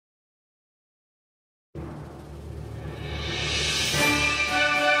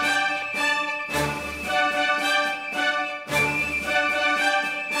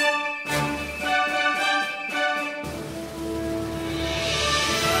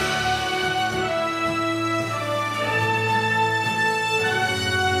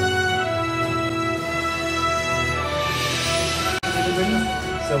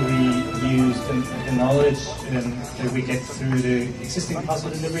the knowledge that we get through the existing parcel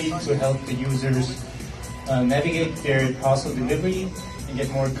delivery to help the users navigate their parcel delivery and get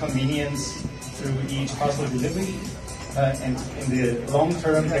more convenience through each parcel delivery. And in the long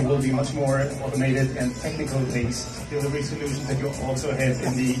term, there will be much more automated and technical-based delivery solutions that you also have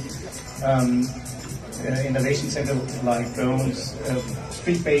in the innovation center, like drones,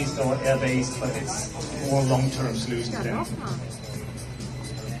 street-based or air-based, but it's more long-term solutions there.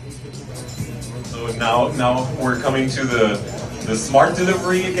 So now we're coming to the smart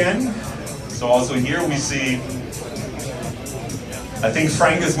delivery again. So also here we see, I think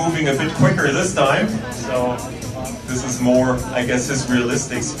Frank is moving a bit quicker this time. So this is more, I guess, his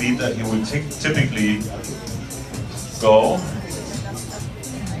realistic speed that he would typically go.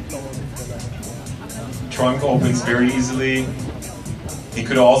 Trunk opens very easily. He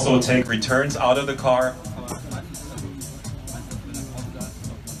could also take returns out of the car.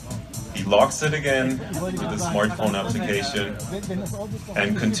 He locks it again with the smartphone application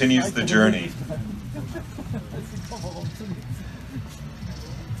and continues the journey.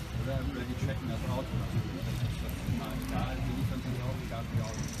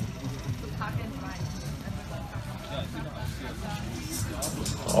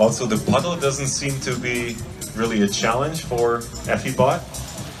 Also, the puddle doesn't seem to be really a challenge for Effibot.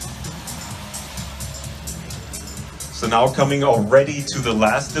 So now coming already to the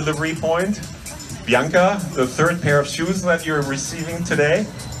last delivery point. Bianca, the third pair of shoes that you're receiving today.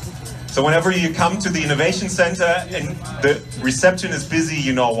 So whenever you come to the innovation center and the reception is busy,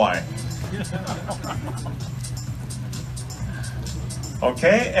 you know why.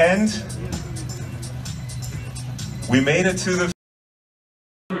 Okay, and we made it to the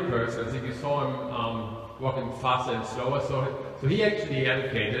person. I think you saw him walking faster and slower. So he actually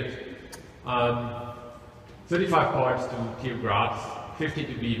allocated 35 points to Theo Graz, 50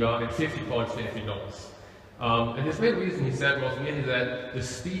 to Bieber, and 50 points to Effidence. And his main reason, he said, was really that the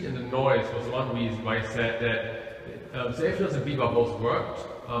speed and the noise was one reason why he said that so Effidence and Bieber both worked,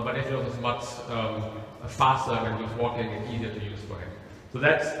 but Effidence was much faster when he was walking and easier to use for him. So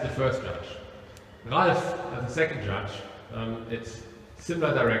that's the first judge. Ralph, as the second judge, it's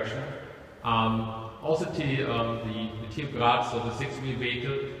similar direction. Also the Theo Graz, so the 6-wheel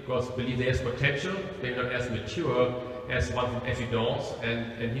vehicle, because believe there's potential, maybe not as mature as one from Effidence,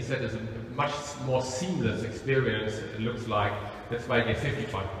 and he said it's a much more seamless experience, it looks like. That's why I gave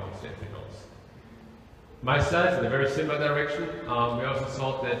 55 points to Effidence. Myself, in a very similar direction, we also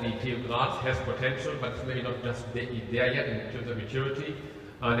thought that the Theo Graz has potential, but it's maybe not just there yet in terms of maturity,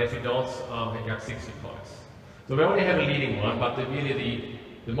 and Effidence got 60 points. So we only have a leading one, but really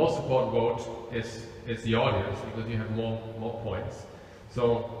the most important vote is the audience, because you have more points.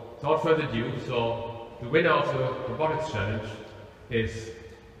 So without further ado, so the winner of the robotics challenge is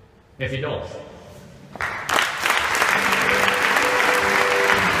Effidence.